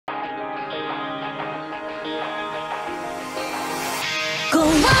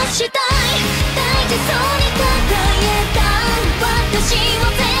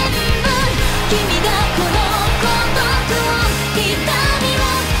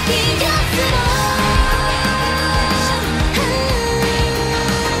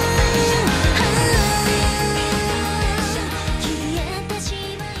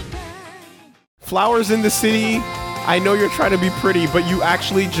Flowers in the city. I know you're trying to be pretty, but you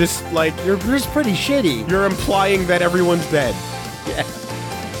actually just like you're just pretty shitty. You're implying that everyone's dead. Yeah.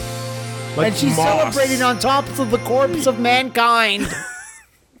 Like and she's celebrating on top of the corpse of mankind.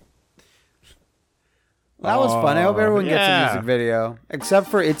 That was fun. I hope everyone gets a music video. Except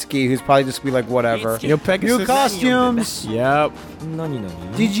for Itsuki, who's probably just be like, whatever. New costumes. Yep.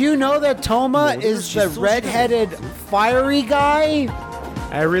 Did you know that Toma is the red-headed fiery guy?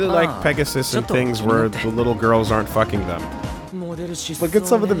 I really like Pegasus and things where the little girls aren't fucking them. Look at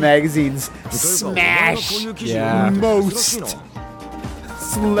some of the magazines. Smash. Yeah. Most.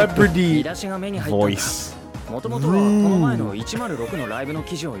 Celebrity. Voice.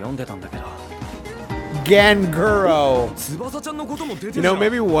 Ganguro. You know,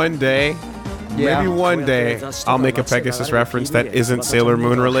 maybe one day, I'll make a Pegasus reference that isn't Sailor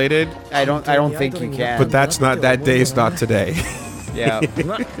Moon related. I don't think you can. But that day's not today. Yeah.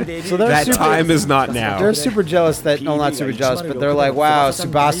 So that time is not now. They're super jealous that, no, not super jealous, but they're like, wow,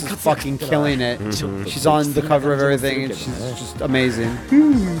 Tsubasa's fucking killing it. Mm-hmm. She's on the cover of everything, and she's just amazing.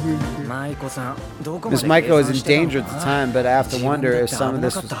 Miss Maiko is in danger at the time, but I have to wonder if some of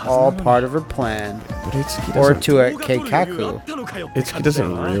this was all part of her plan. Or to a Keikaku. Itsuki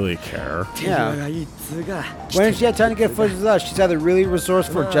doesn't really care. Yeah. When she had time to get footage with us, she's either really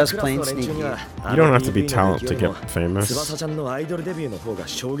resourceful or just plain sneaky. You don't have to be talented to get famous. I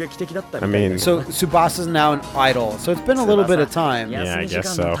mean... So, Tsubasa's now an idol, so it's been a little bit of time. Yeah, I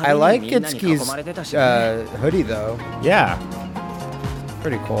guess so. I like Itsuki's hoodie, though. Yeah.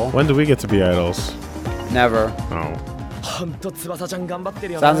 Pretty cool. When do we get to be idols? Never. Oh.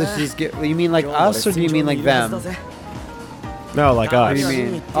 Sounds like she's you mean like us, or do you mean like them? No, like us. What do you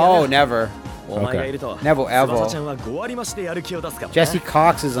mean? Oh, never. Okay. Never ever. Jesse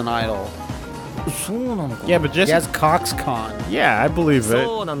Cox is an idol. Yeah, but Jesse... He has CoxCon. Yeah, I believe it.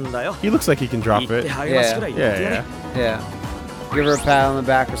 He looks like he can drop it. Yeah. Give her a pat on the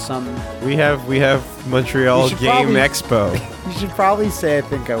back or something. We have Montreal Game Expo. You should probably say I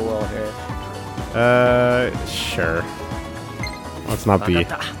think I will here. Sure. Let's not be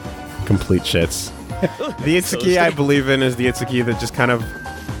complete shits. The Itsuki I believe in is the Itsuki that just kind of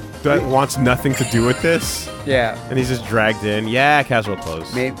wants nothing to do with this. Yeah. And he's just dragged in. Yeah, casual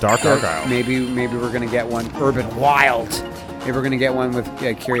clothes. Dark Argyle. Maybe we're gonna get one. Urban Wild. Maybe we're gonna get one with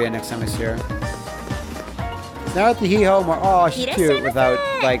Kiria next time I see her. Now at the Hee-Ho more. Oh, she's cute without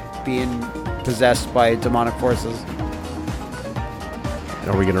like being possessed by demonic forces.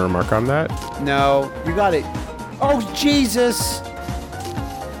 Are we gonna remark on that? No, you got it. Oh Jesus!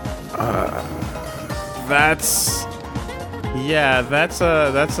 That's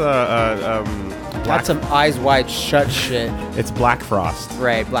some eyes wide shut shit. It's Black Frost.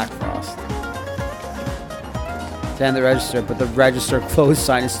 Right, Black Frost. It's on the register, but the register closed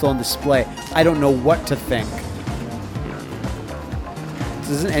sign is still on display. I don't know what to think.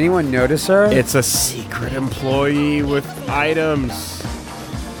 Doesn't anyone notice her? It's a secret employee with items.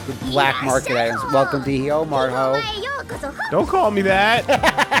 With black market items. Welcome to Hee-Ho, Marho. Don't call me that.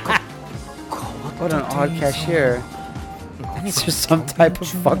 What an odd cashier. Is there some type of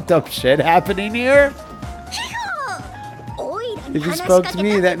fucked up shit happening here? If you spoke to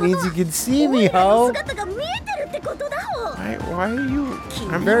me, that means you can see me, ho. Why are you...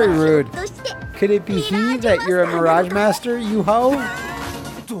 I'm very rude. Could it be he that you're a Mirage Master, you ho?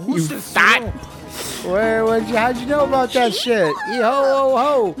 You fat! How'd you know about that shit?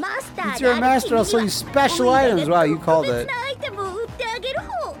 Ho. Since you're a master, I'll sell you special items. Wow, you called it.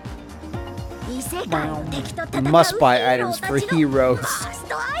 Must buy items for heroes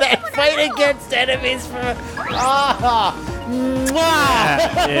that fight against enemies for. That's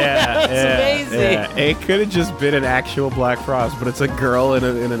amazing. Yeah. It could have just been an actual Black Frost, but it's a girl in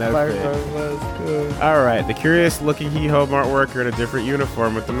an outfit. All right, the curious-looking Hee-Ho artwork are in a different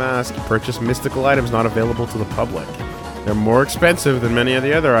uniform with the mask. Purchase mystical items not available to the public. They're more expensive than many of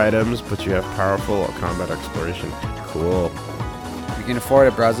the other items, but you have powerful combat exploration. Cool. You can afford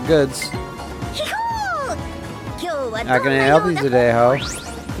it, browse the goods. Not gonna help you today, ho.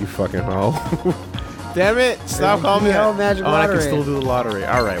 You fucking ho. Damn it! Stop calling me that. Magic lottery. I can still do the lottery.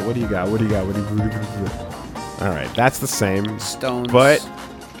 All right, what do you got? All right, that's the same. Stones. But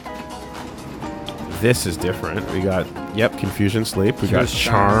this is different. We got, confusion sleep. We got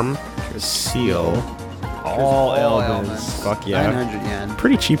charm, seal, All ailments. Fuck yeah. 900 yen.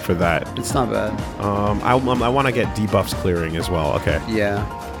 Pretty cheap for that. It's not bad. I want to get debuffs clearing as well. Okay. Yeah.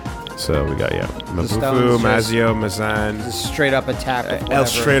 So we got Mabufu, Mazio, Mazan. Just straight up attack. I'll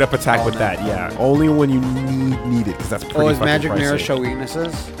straight up attack with that. Yeah. Only when you need it, because that's pretty. Does Magic Mirror show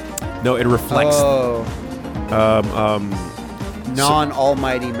weaknesses? No, it reflects. Oh.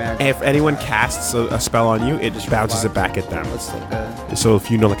 Non-almighty magic. If anyone casts a spell on you, it just bounces it back at them. That's so good. So if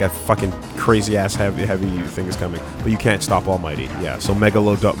you know like a fucking crazy ass heavy thing is coming, but you can't stop almighty. Yeah. So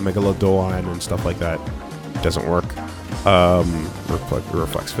Megalodoon and stuff like that doesn't work.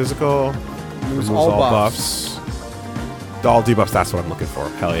 Reflects physical. Removes all buffs. All debuffs. That's what I'm looking for.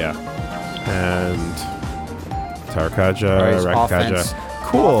 Hell yeah. And Tarakaja, Rakakaja.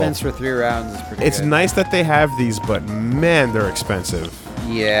 Cool. Offense for 3 rounds is pretty It's good. nice that they have these, but man, they're expensive.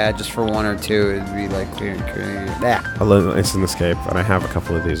 Yeah, just for 1 or 2, it'd be like clear. Yeah. A little instant escape, and I have a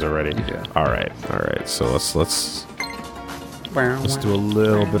couple of these already. You do. All right. So let's do a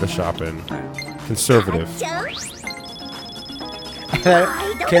little bit of shopping. Conservative.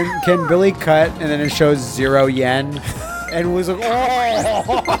 Can Billy cut and then it shows 0 yen? And was like,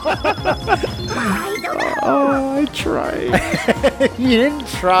 Oh, I tried. You didn't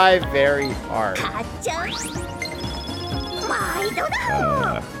try very hard.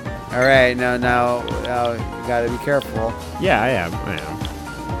 All right, now you gotta be careful. Yeah, I am.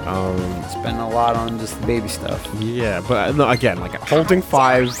 Spend a lot on just the baby stuff. Yeah, but no, again, like holding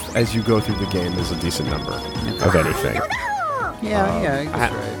 5 as you go through the game is a decent number of anything. Yeah, I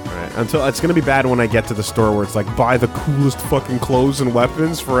guess right. Right. Until it's gonna be bad when I get to the store where it's like buy the coolest fucking clothes and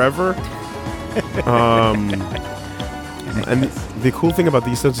weapons forever. And the cool thing about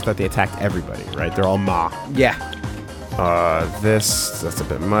these stones is that they attack everybody, right? They're all Ma. Yeah. That's a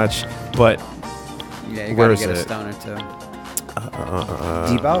bit much, but yeah, you gotta get a stone or 2.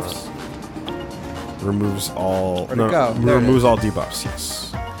 Debuffs? Removes all. Removes all debuffs.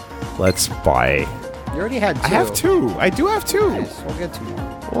 Yes. Let's buy. You already had 2. I have 2. I do have 2. Nice. We'll get 2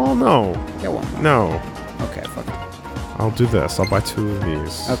 more. Well, no. Get 1 more. No. Okay, fuck it. I'll do this. I'll buy 2 of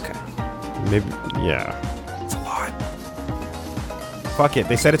these. Okay. Maybe. Yeah. It's a lot. Fuck it.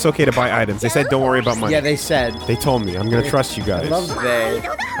 They said it's okay to buy items. They said don't worry about money. Yeah, they said. They told me. I'm gonna trust you guys. I love they.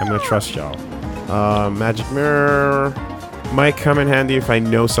 I'm gonna trust y'all. Magic Mirror might come in handy if I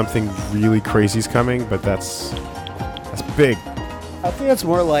know something really crazy's coming, but that's big. I think that's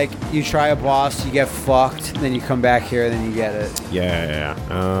more like you try a boss, you get fucked, then you come back here, then you get it. Yeah.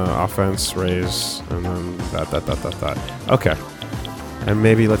 Offense, raise, and then that. Okay. And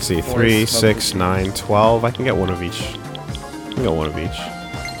maybe, let's see, 3, 6, 9, 12. I can get 1 of each.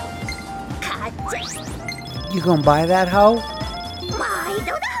 You gonna buy that hoe?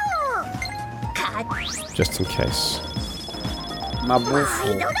 Just in case.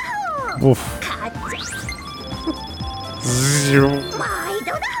 Mabufu. Woof.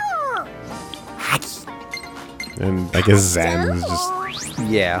 And I guess Zan is just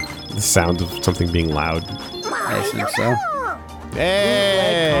the sound of something being loud. I think so.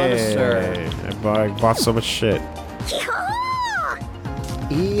 Hey! I bought so much shit.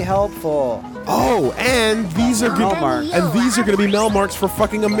 E helpful. Oh, and these are good. And these are gonna be Melmarks for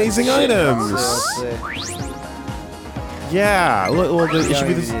fucking amazing items. Yeah. It should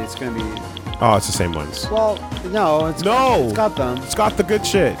be this. It's gonna be. Oh, it's the same ones. Well, no, it's got them. It's got the good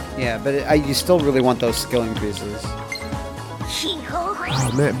shit. Yeah, but you still really want those skill increases.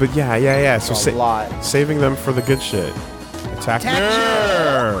 Oh man, but yeah. So a lot. Saving them for the good shit. Attack.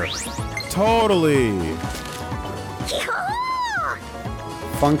 Totally.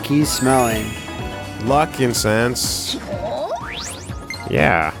 Funky smelling. Luck incense.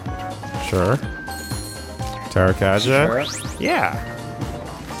 Yeah. Sure. Tarakaja. Sure. Yeah.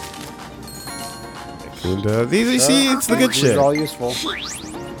 Kunda. These, you see, it's the good shit. These are all useful.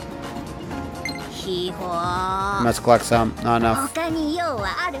 Must collect some. Not enough.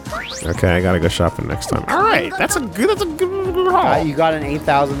 Okay, I gotta go shopping next time. All right, that's a good haul. You got an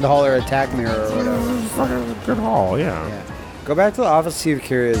 $8,000 attack mirror or whatever. Fucking good haul, yeah. Go back to the office, see if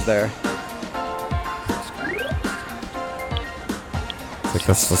Kira is there. I think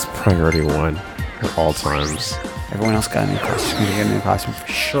that's priority 1 at all times. Everyone else got a new costume. You get a new costume for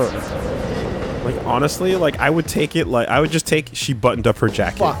sure. Like honestly, like I would take it. Like I would just take. She buttoned up her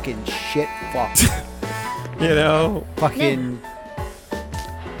jacket. Fucking shit. Fuck. You know. Fucking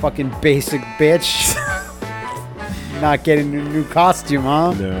basic bitch. Not getting a new costume,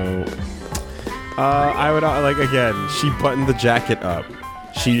 huh? No. I would like again. She buttoned the jacket up.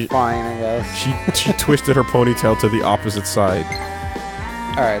 Fine, I guess. She twisted her ponytail to the opposite side.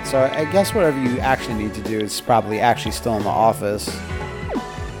 All right, so I guess whatever you actually need to do is probably actually still in the office.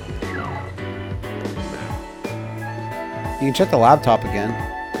 can check the laptop again.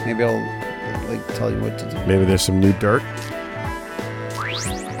 Maybe I'll like tell you what to do. Maybe there's some new dirt.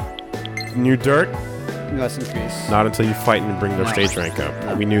 New dirt? Let's increase. Not until you fight and bring their stage rank up.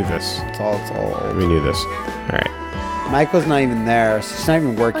 No. We knew this. It's all. We knew this. Alright. Michael's not even there. So she's not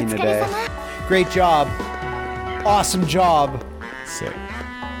even working today. Great job. Awesome job. Sick.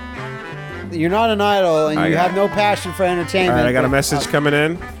 You're not an idol, and you have no passion for entertainment. Alright, I got a message coming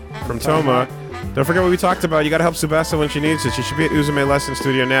in from Toma. Don't forget what we talked about. You gotta help Tsubasa when she needs it. She should be at Uzume Lesson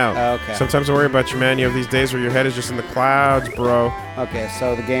Studio now. Okay. Sometimes I worry about you, man. You have these days where your head is just in the clouds, bro. Okay,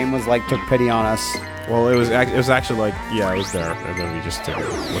 so the game was like, took pity on us. Well, it was actually like, yeah, I was there, and then we just didn't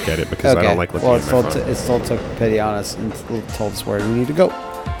look at it because I don't like looking at my phone. It still took pity on us and told us where we need to go.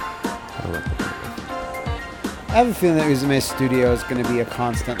 I have a feeling that Uzume Studio is going to be a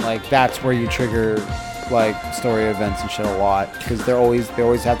constant, like, that's where you trigger, like, story events and shit a lot, because they always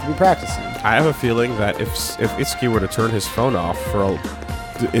have to be practicing. I have a feeling that if Itsuki were to turn his phone off for an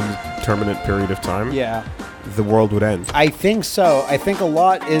indeterminate period of time, yeah, the world would end. I think so. I think a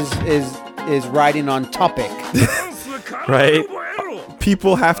lot is riding on topic. Right?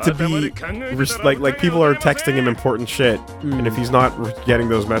 People have to be like people are texting him important shit, and if he's not getting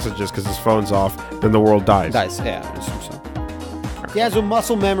those messages because his phone's off, then the world dies. Yeah. I assume so. He has a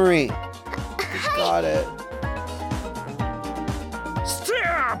muscle memory. He's got it.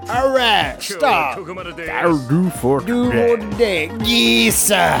 Alright, stop. I'll do for today.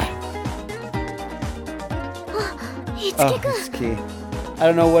 Yes. Oh, Itsuki. I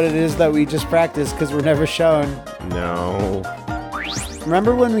don't know what it is that we just practiced because we're never shown. No.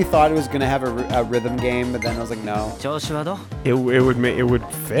 Remember when we thought it was gonna have a rhythm game, but then I was like, no. It would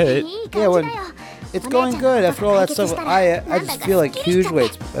fit. Yeah, it's going good after all that stuff. I just feel like huge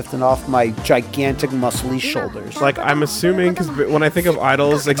weights lifting off my gigantic muscly shoulders. Like, I'm assuming, because when I think of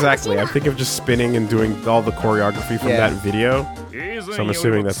idols, exactly, I think of just spinning and doing all the choreography from that video. So I'm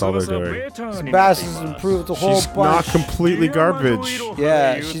assuming that's all they're doing. Sebastian's improved a whole bunch. She's not completely garbage.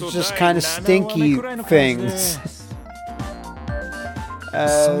 Yeah, she's just kind of stinky things. I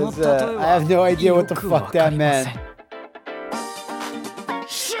have no idea what the fuck that meant.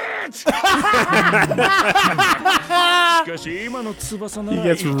 He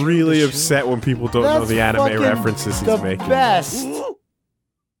gets really upset when people don't know the anime references he's making. Best.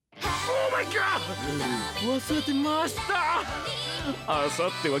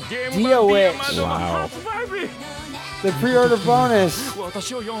 DOH. Wow. The pre-order bonus.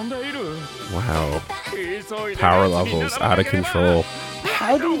 Wow. Power levels out of control.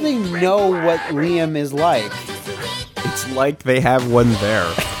 How do they know what Liam is like? It's like they have one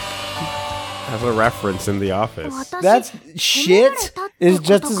there. As a reference in The Office. That shit is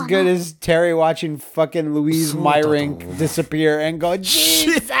just as good as Terry watching fucking Louise Myrink disappear and go,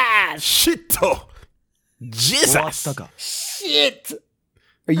 Jesus! Shit! Jesus! Shit!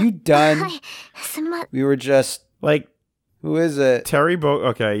 Are you done? We were just... Like... Who is it? Terry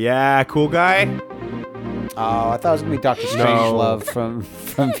Okay, yeah, cool guy? Oh, I thought it was going to be Dr. Strangelove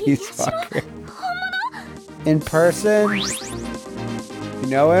from Peace Walker. In person? You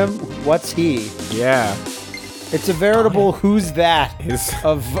know him? What's he? Yeah. It's a veritable who's that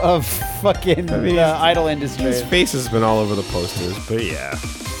of fucking the idol industry. His face has been all over the posters, but yeah.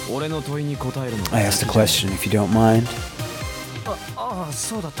 I asked a question, if you don't mind.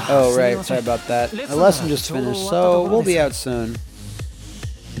 Oh, right. Sorry about that. The lesson just finished, so we'll be out soon.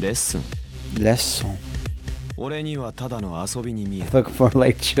 Lesson. Look more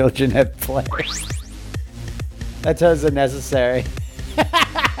like children at play. That tone's unnecessary.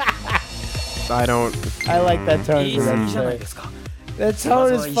 I like that tone. Unnecessary. That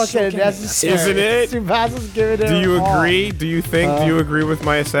tone is fucking unnecessary. Isn't it? Tsubasa's giving it. Do you agree? Do you agree with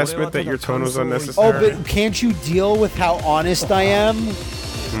my assessment that your tone was unnecessary? Oh, but can't you deal with how honest I am?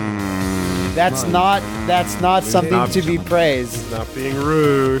 That's not something to be praised. Not being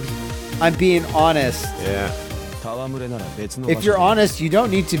rude. I'm being honest. Yeah. If you're honest, you don't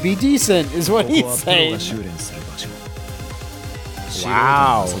need to be decent, is what he's saying.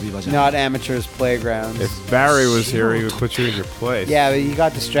 Wow. Not amateur's playground. If Barry was here, he would put you in your place. Yeah, but you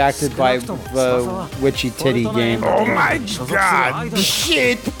got distracted by the witchy titty game. Oh my god!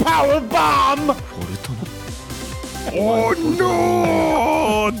 Shit! Power bomb! Oh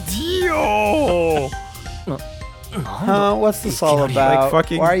no! Dio! What's this all about? Like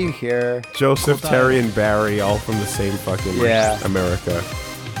fucking why are you here? Joseph, Terry, and Barry, all from the same fucking America.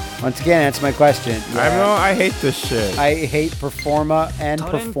 Once again, answer my question. Yeah. I hate this shit. I hate performa and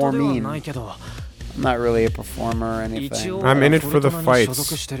performing. I'm not really a performer or anything. I'm in it for the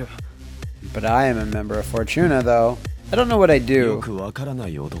fights. But I am a member of Fortuna, though. I don't know what I do. You're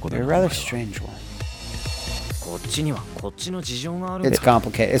a rather strange one. It's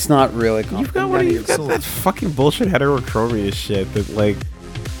complicated. It's not really complicated. You've got that fucking bullshit heterochromia shit that like.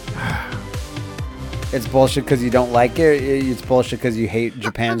 It's bullshit because you don't like it. It's bullshit because you hate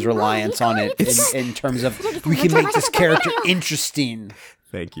Japan's reliance on it in terms of we can make this character interesting.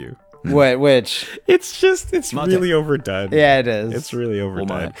 Thank you. Which? It's really overdone. Yeah, it is. It's really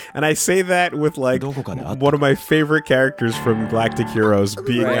overdone. And I say that with like one of my favorite characters from Galactic Heroes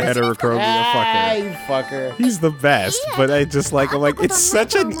being a heterochromia fucker. You fucker. He's the best, but I just like, I'm like, it's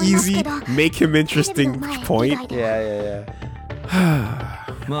such an easy make him interesting point. Yeah.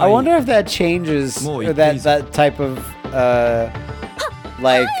 I wonder if that changes or that type of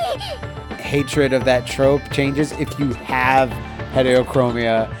like hatred of that trope changes if you have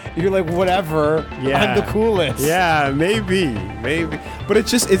heterochromia. You're like, whatever. Yeah. I'm the coolest. Yeah, maybe. But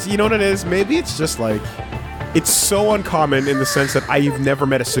it's you know what it is? Maybe it's just like, it's so uncommon in the sense that I've never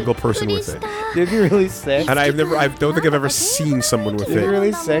met a single person with it. You'd be really sick. And I don't think I've ever seen someone with it. You'd be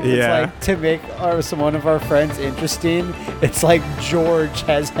really sick. Yeah. It's like, to make one of our friends interesting, it's like George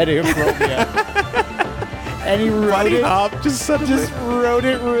has heterochromia. And he wrote wrote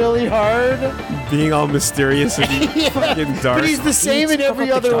it really hard. Being all mysterious and fucking dark. But he's the same in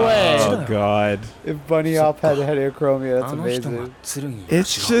every other way. Oh, God. If Bunny Hop had heterochromia, that's amazing.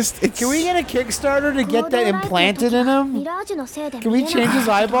 It's just... Can we get a Kickstarter to get that implanted in him? Can we change his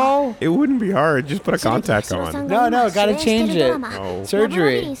eyeball? It wouldn't be hard. Just put a contact on. No, gotta change it. Oh.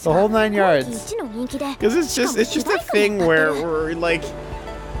 Surgery. The whole 9 yards. Because it's just a thing where we're like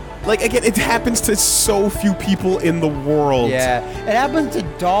again, it happens to so few people in the world. Yeah, it happens to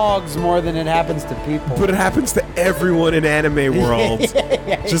dogs more than it happens to people. But it happens to everyone in anime world.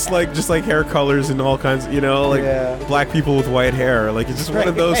 Just like hair colors and all kinds, like black people with white hair. Like, it's just one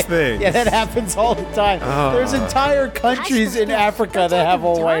of those things. Yeah, that happens all the time. There's entire countries in Africa that have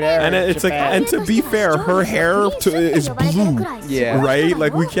all white hair. And it's like, and to be fair, her hair is blue. Yeah. Right?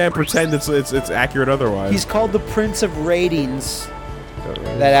 Like, we can't pretend it's accurate otherwise. He's called the Prince of Ratings.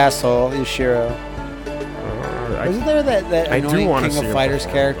 That asshole, Yashiro. Wasn't there that annoying King of Fighters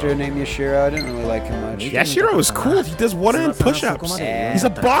character named Yashiro? I didn't really like him much. Yashiro is cool. He does one-hand push-ups. Yeah. He's a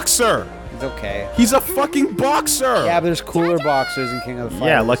boxer. He's okay. He's a fucking boxer. Yeah, but there's cooler boxers in King of the Fighters.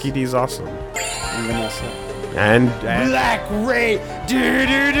 Yeah, Lucky D's awesome. And Vanessa. And Black Ray.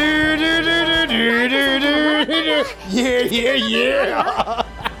 Yeah.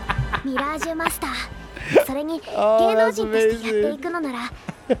 Mirage Master. Oh, that's amazing.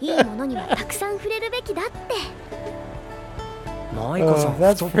 Oh,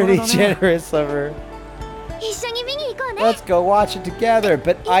 that's pretty generous of her. Let's go watch it together,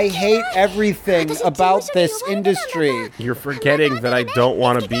 but I hate everything about this industry. You're forgetting that I don't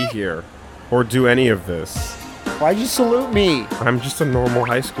want to be here or do any of this. Why'd you salute me? I'm just a normal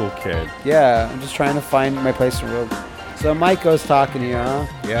high school kid. Yeah, I'm just trying to find my place in the world. So Maiko's talking to you, huh?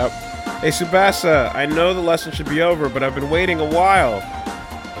 Yep. Hey, Tsubasa, I know the lesson should be over, but I've been waiting a while.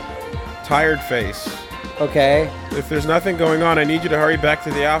 Tired face. Okay. If there's nothing going on, I need you to hurry back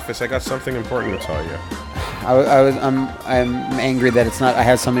to the office. I got something important to tell you. I'm angry that it's not. I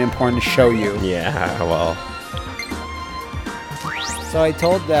have something important to show you. Yeah, well. So I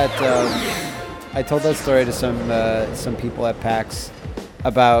told that story to some people at PAX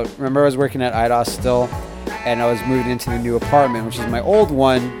about. Remember, I was working at IDOS still. And I was moving into the new apartment, which is my old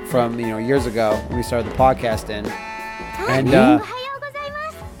one from years ago when we started the podcast in.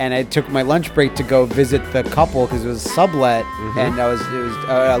 And I took my lunch break to go visit the couple because it was sublet, and it was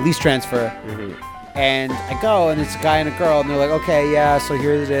a lease transfer. And I go, and it's a guy and a girl, and they're like, okay, yeah, so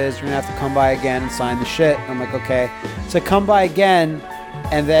here it is. You're gonna have to come by again and sign the shit. And I'm like, okay. So I come by again,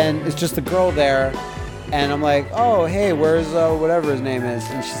 and then it's just the girl there. And I'm like, oh, hey, where's whatever his name is?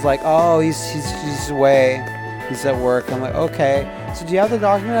 And she's like, oh, he's away. He's at work. I'm like, okay. So do you have the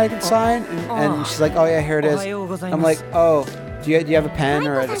document I can sign? And she's like, oh, yeah, here it is. I'm like, oh, do you have a pen?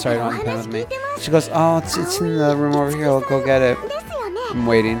 Sorry, I don't have a pen with me. She goes, oh, it's in the room over here. I'll go get it. I'm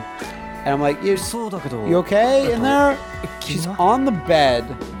waiting. And I'm like, you okay in there? She's on the bed,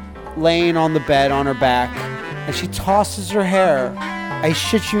 laying on the bed on her back. And she tosses her hair. I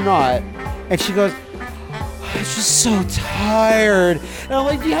shit you not. And she goes, I'm just so tired. And I'm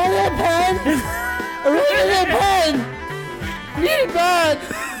like, do you have that pen? I really need that pen. I need it bad.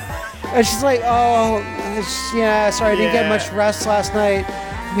 And she's like, oh, yeah, sorry, I didn't get much rest last night.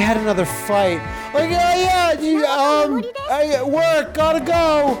 We had another fight. Like, I work, gotta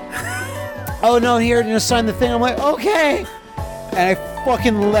go. Oh, no, here, sign the thing. I'm like, okay. And I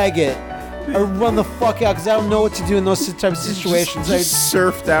fucking leg it. I run the fuck out because I don't know what to do in those types of situations. I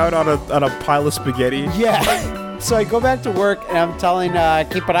surfed out on a pile of spaghetti. Yeah. So I go back to work and I'm telling,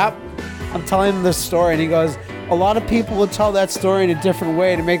 keep it up. I'm telling him this story and he goes, a lot of people will tell that story in a different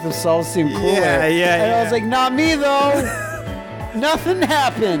way to make themselves seem cooler. And I was like, not me though. Nothing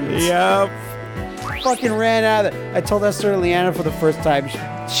happened. Yep. Fucking ran out of it. I told that story to Leanna for the first time.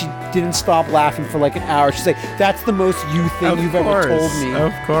 She didn't stop laughing for like an hour. She's like, that's the most you thing you've ever told me.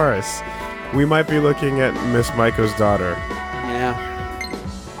 Of course. We might be looking at Miss Maiko's daughter. Yeah.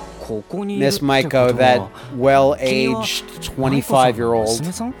 Miss Maiko, that well-aged 25-year-old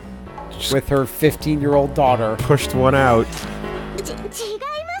with her 15-year-old daughter. Pushed one out.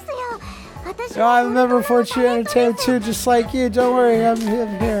 No, I'm a member of Fortune Entertainment too, just like you. Don't worry, I'm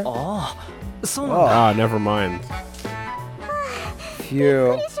here. Oh, never mind.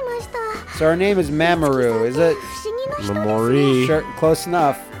 Phew. So her name is Mamoru, is it? Mamori. Sure, close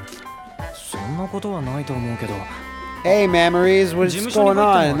enough. Hey, Mamories, what's going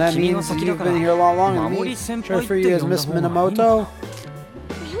on? That means you've been here a lot longer than me. Sure for you as Miss Minamoto?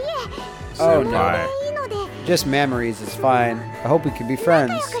 Oh no. Just Memories is fine. I hope we can be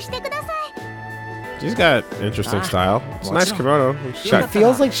friends. She's got interesting style. It's a nice kimono. She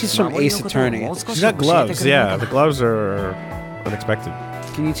feels like she's from Ace Attorney. She's got gloves, yeah. The gloves are unexpected.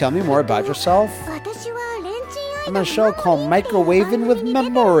 Can you tell me more about yourself? I'm on a show called Microwaving with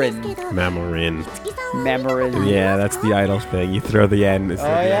Mamorin. Mamorin. Yeah, that's the idol thing. You throw the N. Oh,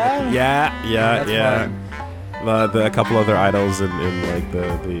 yeah? Yeah. The couple other idols in like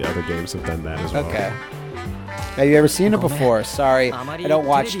the other games have done that as well. Okay. Have you ever seen it before? Sorry, I don't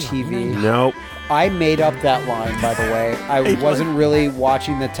watch TV. Nope. I made up that line, by the way. I wasn't really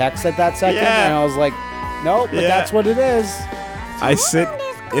watching the text at that second, and I was like, nope, but that's what it is. I sit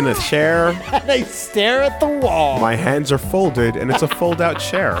in a chair. And I stare at the wall. My hands are folded, and it's a fold-out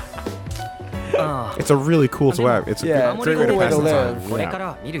chair. It's a really cool swag. It's a great way to pass the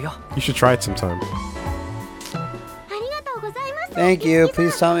time. Yeah. You should try it sometime. Thank you.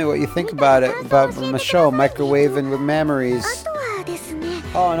 Please tell me what you think about it, about my show, Microwaving with Memories.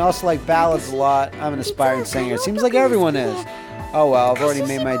 Oh, and also like ballads a lot. I'm an aspiring singer. It seems like everyone is. Oh well, I've already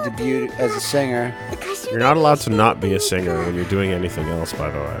made my debut as a singer. You're not allowed to not be a singer when you're doing anything else, by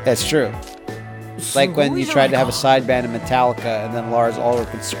the way. That's true. Like when you tried to have a side band in Metallica, and then Lars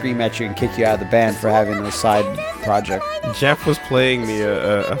Ulrich would scream at you and kick you out of the band for having a side project. Jeff was playing me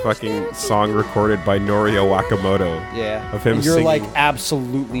a fucking song recorded by Norio Wakamoto. Yeah. Of him and you're singing. like,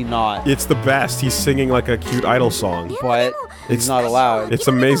 absolutely not. It's the best. He's singing like a cute idol song. But it's not allowed. It's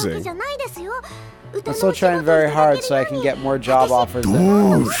amazing. I'm still trying very hard so I can get more job offers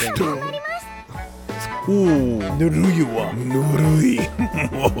than singing. Noruyuwa. Norui.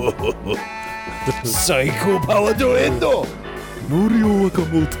 Psycho power to endo. Norio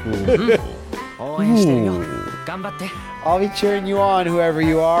Wakamoto. I'll be cheering you on, whoever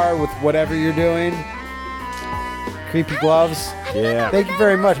you are, with whatever you're doing. Creepy gloves. Yeah. Thank you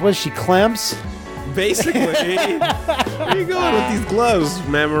very much. What is she, clamps? Basically. Where are you going with these gloves,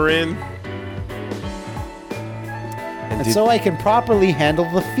 Mamorin? And so I can properly handle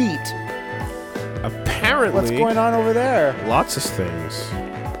the feet. Apparently. What's going on over there? Lots of things.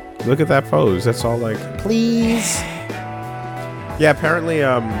 Look at that pose. That's all like... Please. Yeah, apparently,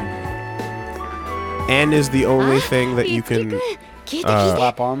 N is the only thing that you can...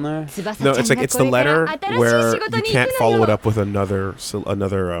 slap on there? No, it's like it's the letter where you can't follow it up with another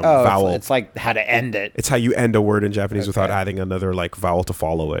vowel. It's like how to end it. It's how you end a word in Japanese without adding another like vowel to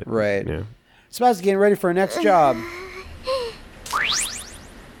follow it. Right. Yeah. Sebastian's getting ready for her next job.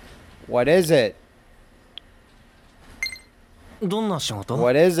 What is it?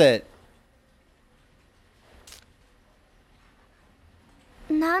 What is it?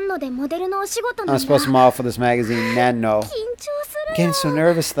 I'm supposed to model for this magazine, Nano. Getting so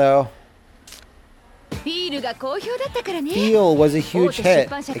nervous though. Feel was a huge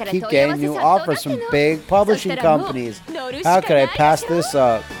hit. I keep getting new offers from big publishing companies. How could I pass this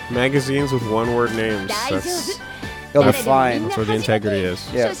up? Magazines with one-word names. You'll be fine. That's where the integrity is.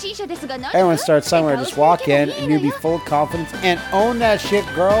 Yeah. Everyone starts somewhere. Just walk in, a newbie full of confidence, and own that shit,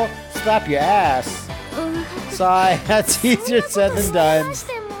 girl. Slap your ass. Sigh. That's easier said than done.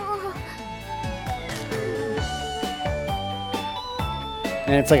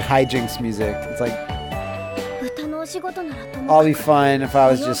 And it's like hijinks music. It's like, I'll be fine if I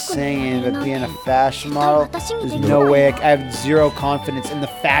was just singing, but being a fashion model, there's no way. I have zero confidence in the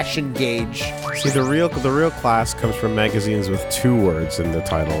fashion gauge. See, the real class comes from magazines with 2 words in the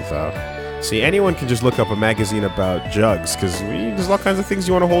title, though. See, anyone can just look up a magazine about jugs, because there's all kinds of things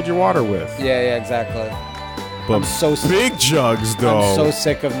you want to hold your water with. Yeah, exactly. But I'm so sick. Big jugs, though. I'm so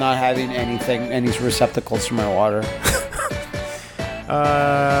sick of not having any receptacles for my water.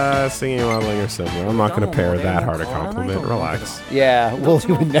 Singing, modeling, or similar. I'm not going to pair that hard a compliment. Relax. Yeah, well,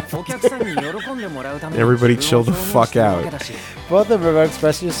 we would never. Everybody chill the fuck out. Both of them are about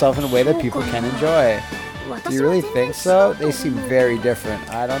expressing yourself in a way that people can enjoy. Do you really think so? They seem very different.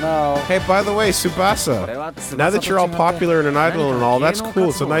 I don't know. Hey, by the way, Tsubasa, now that you're all popular and an idol and all, that's cool.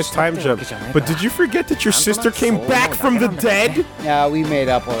 It's a nice time jump. But did you forget that your sister came back from the dead? Yeah, we made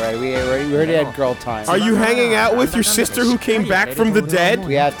up already. We already had girl time. Are you hanging out with your sister who came back from the dead?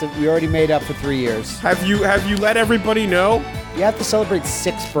 We already made up for 3 years. Have you let everybody know? You have to celebrate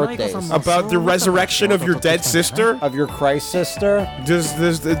 6 birthdays. About the resurrection of your dead sister? Of your Christ sister? Does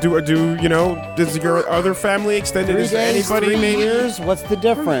your other family extend it to anybody? 3 years? What's the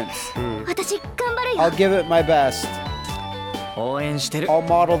difference? I'll give it my best. I'll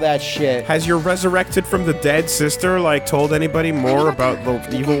model that shit. Has your resurrected from the dead sister told anybody more about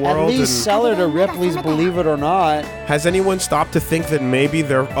the evil world? At least sell her to Ripley's Believe It or Not. Has anyone stopped to think that maybe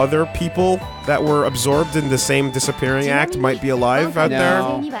there are other people that were absorbed in the same disappearing act might be alive out there?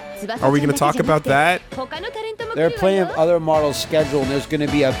 Are we going to talk about that? There are plenty of other models scheduled, and there's going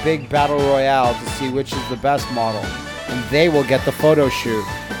to be a big battle royale to see which is the best model. And they will get the photo shoot.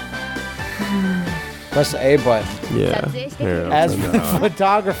 Press the A button. Yeah. As for the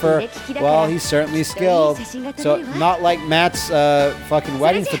photographer, well, he's certainly skilled. So, not like Matt's fucking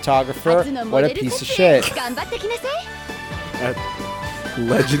wedding photographer. What a piece of shit.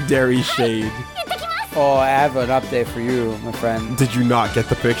 Legendary shade. Oh, I have an update for you, my friend. Did you not get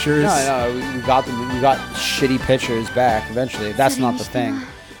the pictures? No, we got them. We got shitty pictures back eventually. That's not the thing.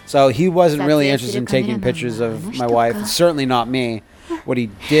 So he wasn't really interested in taking pictures of my wife. Certainly not me. What he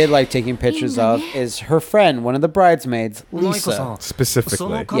did like taking pictures of is her friend, one of the bridesmaids, Lisa.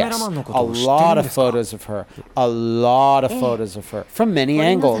 Specifically. Yes, a lot of photos of her. A lot of photos of her from many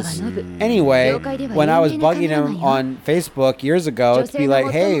angles. Anyway, when I was bugging him on Facebook years ago to be like,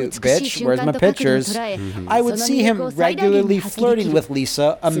 hey, bitch, where's my pictures? I would see him regularly flirting with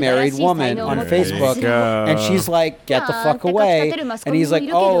Lisa, a married woman, on Facebook. And she's like, get the fuck away. And he's like,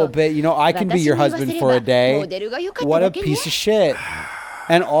 oh, but I can be your husband for a day. What a piece of shit.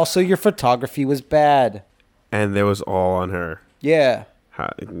 And also, your photography was bad. And there was all on her. Yeah.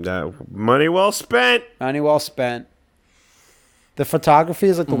 Money well spent. Money well spent. The photography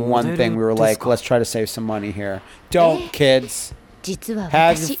is like the one thing we were like, let's try to save some money here. Don't, kids.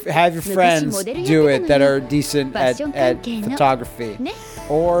 Have your friends do it that are decent at photography.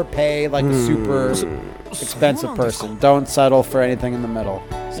 Or pay like a super expensive person. Don't settle for anything in the middle.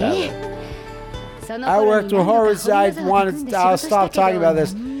 Sadly. I worked with Horizon. I'll stop talking about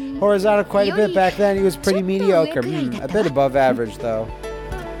this. Horizon quite a bit back then. He was pretty mediocre. A bit above average, though.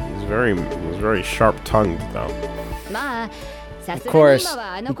 He was very sharp-tongued, though. Of course,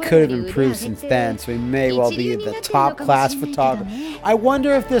 he could have improved since then, so he may well be the top-class photographer. I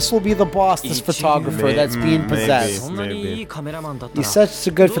wonder if this will be the boss, this photographer that's being possessed. Maybe. He's such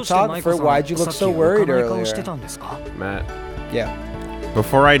a good photographer. Why'd you look so worried earlier? Matt. Yeah.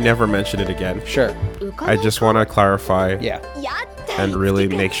 Before I never mention it again, sure. I just want to clarify and really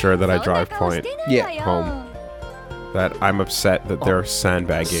make sure that I drive point home that I'm upset that they're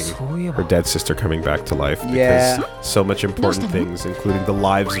sandbagging her dead sister coming back to life because so much important things, including the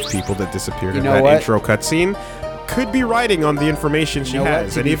lives of people that disappeared in that intro cutscene, could be riding on the information she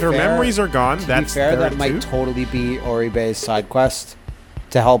has. And if her memories are gone, that's fair. That might totally be Oribe's side quest.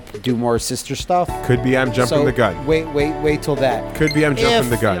 To help do more sister stuff. Could be I'm jumping the gun. Wait till that. Could be I'm jumping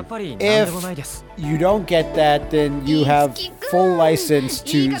the gun. If you don't get that, then you have full license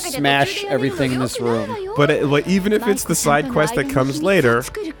to smash everything in this room. But even if it's the side quest that comes later,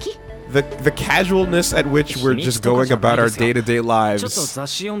 the casualness at which we're just going about our day-to-day lives,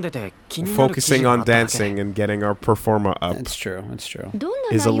 focusing on dancing and getting our performa up. That's true.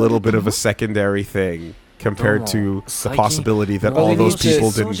 Is a little bit of a secondary thing. Compared to the possibility that all those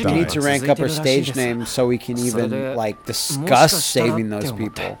people didn't die. We need to rank up our stage names so we can even discuss saving those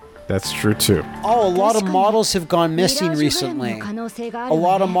people. That's true too. Oh, a lot of models have gone missing recently. A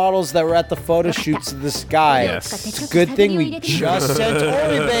lot of models that were at the photo shoots of this guy. Yes. It's a good thing we just sent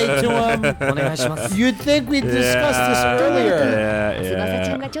Oribe to him. You'd think we'd discussed this earlier.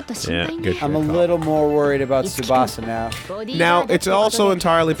 Yeah, I'm a little more worried about Tsubasa now. Now, it's also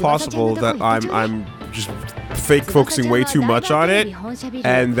entirely possible that I'm just fake focusing way too much on it,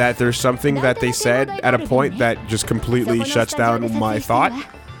 and that there's something that they said at a point that just completely shuts down my thought.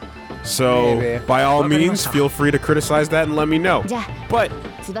 So, by all means, feel free to criticize that and let me know. But,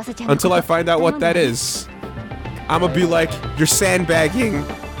 until I find out what that is, I'm gonna be like, you're sandbagging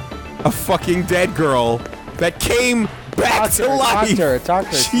a fucking dead girl that came back to life. Talk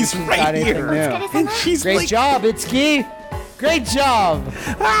to her. She's right here. Great job, Itsuki. Great job.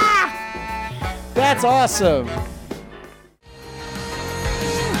 That's awesome.